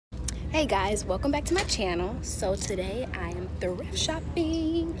Hey guys, welcome back to my channel. So today I am thrift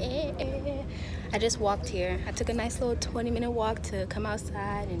shopping. I just walked here. I took a nice little 20-minute walk to come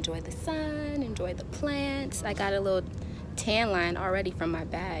outside, enjoy the sun, enjoy the plants. I got a little tan line already from my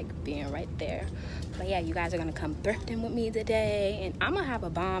bag being right there. But yeah, you guys are gonna come thrifting with me today, and I'm gonna have a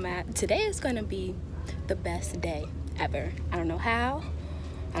bomb at. Today is gonna be the best day ever. I don't know how,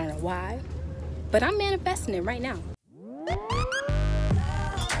 I don't know why, but I'm manifesting it right now.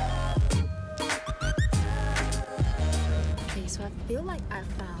 So I feel like I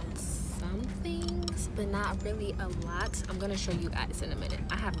found some things, but not really a lot. I'm gonna show you guys in a minute.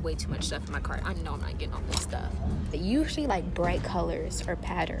 I have way too much stuff in my cart. I know I'm not getting all this stuff. But usually like bright colors or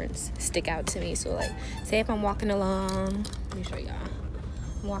patterns stick out to me. So like, say if I'm walking along, let me show y'all.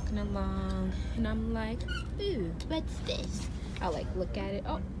 I'm walking along and I'm like, ooh, what's this? I'll like look at it.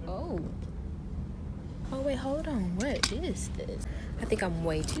 Oh wait, hold on. What is this? I think I'm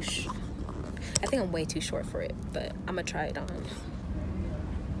way too short for it, but I'm gonna try it on.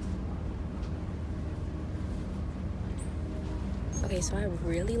 Okay, so I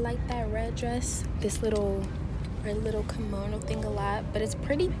really like that red dress, this red little kimono thing a lot, but it's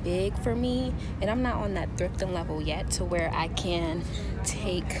pretty big for me, and I'm not on that thrifting level yet to where I can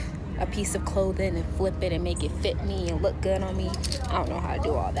take a piece of clothing and flip it and make it fit me and look good on me. I don't know how to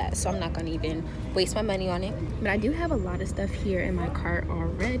do all that, so I'm not gonna even waste my money on it. But I do have a lot of stuff here in my cart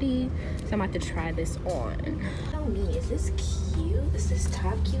already, so I'm about to try this on. Tell me, is this cute? Is this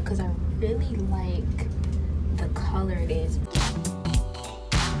top cute? Because I really like the color it is.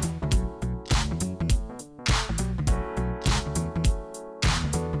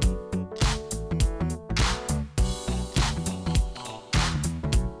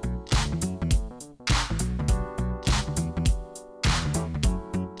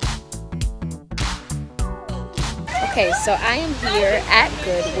 Okay, so I am here at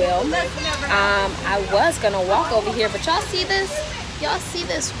Goodwill. I was gonna walk over here, but y'all see this? Y'all see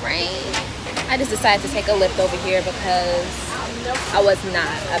this rain? I just decided to take a lift over here because I was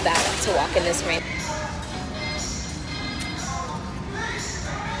not about to walk in this rain.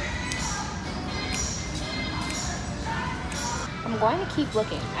 I'm going to keep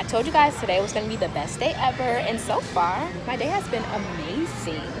looking. I told you guys today was gonna be the best day ever, and so far, my day has been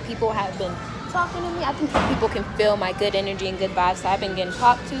amazing. People have been talking to me. I think people can feel my good energy and good vibes. So I've been getting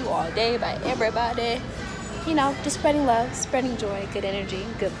talked to all day by everybody. You know, just spreading love, spreading joy, good energy,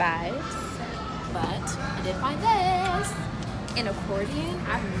 good vibes. But I did find this. An accordion.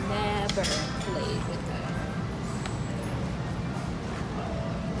 I've never played with it.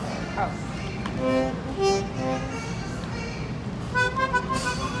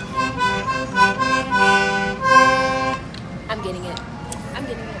 I'm getting it. I'm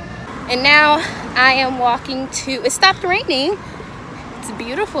getting it. And now I am walking to, it stopped raining. It's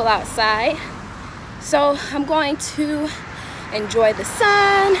beautiful outside. So I'm going to enjoy the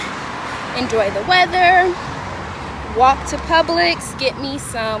sun, enjoy the weather, walk to Publix, get me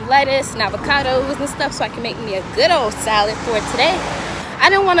some lettuce and avocados and stuff so I can make me a good old salad for today. I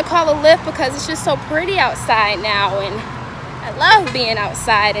didn't want to call a Lyft because it's just so pretty outside now, and I love being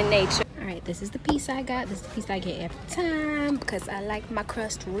outside in nature. Alright, this is the piece I got. This is the piece I get every time because I like my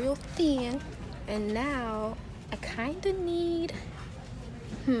crust real thin. And now I kind of need,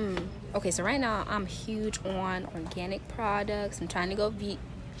 okay, so right now I'm huge on organic products. I'm trying to go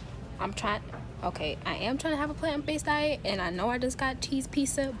okay, I am trying to have a plant-based diet, and I know I just got cheese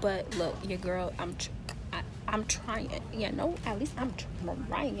pizza, but look, your girl, I'm trying. Yeah, no, at least I'm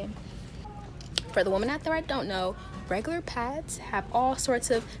trying. For the woman out there I don't know, regular pads have all sorts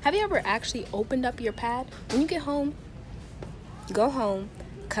of, have you ever actually opened up your pad? When you get home, go home,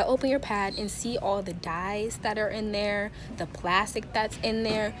 cut open your pad and see all the dyes that are in there, the plastic that's in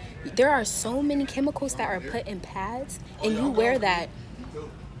there. There are so many chemicals that are put in pads, and you wear that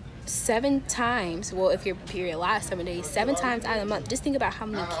 7 times, well, if your period lasts 7 days, 7 times out of the month. Just think about how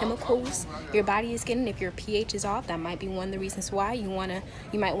many chemicals your body is getting. If your pH is off, that might be one of the reasons why you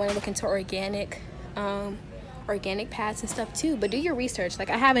might want to look into organic pads and stuff too. But do your research. Like,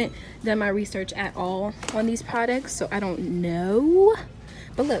 I haven't done my research at all on these products, so I don't know.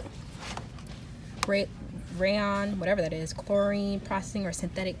 But look, rayon, whatever that is, chlorine, processing, or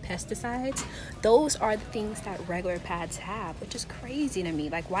synthetic pesticides, those are the things that regular pads have, which is crazy to me.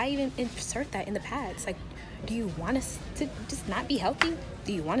 Like, why even insert that in the pads? Like, do you want us to just not be healthy?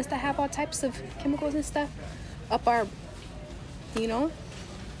 Do you want us to have all types of chemicals and stuff up our, you know?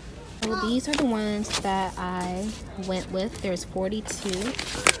 Well, these are the ones that I went with. There's 42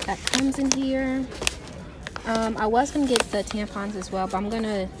 that comes in here. I was gonna get the tampons as well, but I'm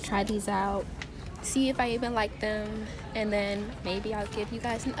gonna try these out see if I even like them, and then maybe I'll give you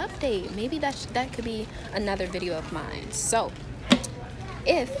guys an update. Maybe that could be another video of mine. So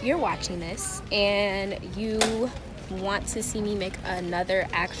if you're watching this and you want to see me make another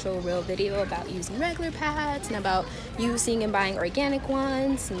actual real video about using regular pads and about using and buying organic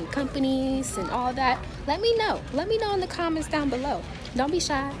ones and companies and all that, let me know in the comments down below. Don't be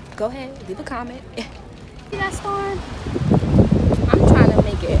shy, go ahead, leave a comment. See that storm? I'm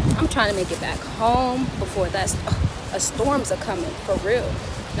trying to make it back home before storms are coming, for real.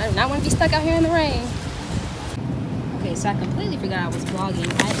 I do not want to be stuck out here in the rain. Okay, so I completely forgot I was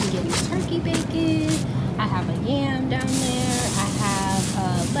vlogging. I've been getting turkey bacon. I have a yam down there. I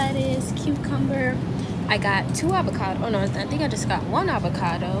have lettuce, cucumber. I got 2 avocado. Oh no, I think I just got 1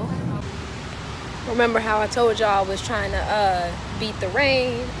 avocado. Remember how I told y'all I was trying to beat the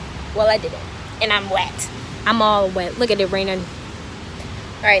rain? Well, I didn't. And I'm wet. I'm all wet. Look at it raining.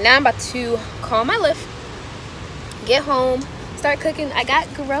 All right, now I'm about to call my Lyft, get home, start cooking. I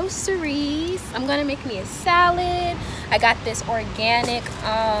got groceries. I'm gonna make me a salad. I got this organic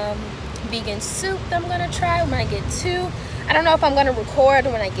vegan soup that I'm gonna try when I get to. I don't know if I'm gonna record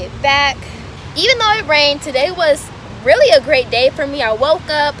when I get back. Even though it rained, today was really a great day for me. I woke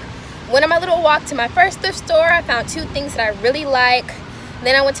up, went on my little walk to my first thrift store. I found 2 things that I really like.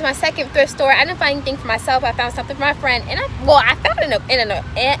 Then I went to my second thrift store. I didn't find anything for myself. I found something for my friend, and I found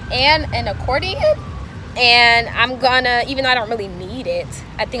an accordion. And I'm gonna, even though I don't really need it,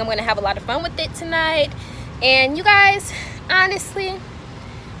 I think I'm gonna have a lot of fun with it tonight. And you guys, honestly,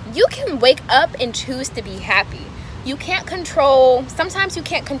 you can wake up and choose to be happy. You can't control, sometimes you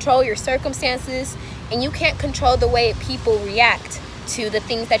can't control your circumstances, and you can't control the way people react to the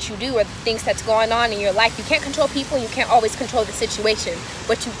things that you do or the things that's going on in your life. You can't control people, and you can't always control the situation.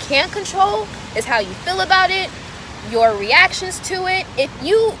 What you can control is how you feel about it, your reactions to it.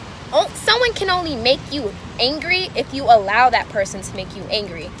 Someone can only make you angry if you allow that person to make you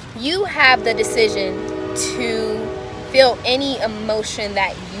angry. You have the decision to feel any emotion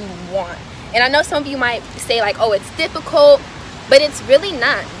that you want. And I know some of you might say like, oh, it's difficult, but it's really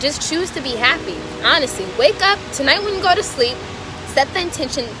not. Just choose to be happy. Honestly, wake up tonight when you go to sleep, set the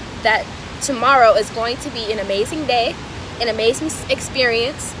intention that tomorrow is going to be an amazing day, an amazing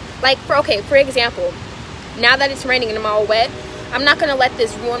experience. Like, for example, now that it's raining and I'm all wet, I'm not gonna let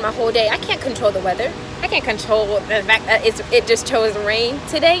this ruin my whole day. I can't control the weather. I can't control the fact that it just chose rain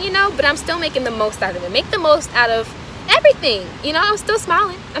today, you know, but I'm still making the most out of it. Make the most out of everything. You know, I'm still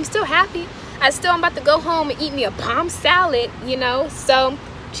smiling. I'm still happy. I'm about to go home and eat me a bomb salad, you know. So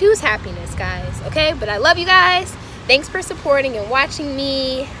choose happiness, guys, okay? But I love you guys. Thanks for supporting and watching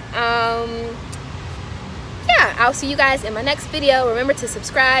me. Yeah, I'll see you guys in my next video. Remember to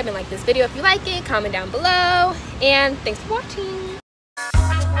subscribe and like this video if you like it. Comment down below. And thanks for watching.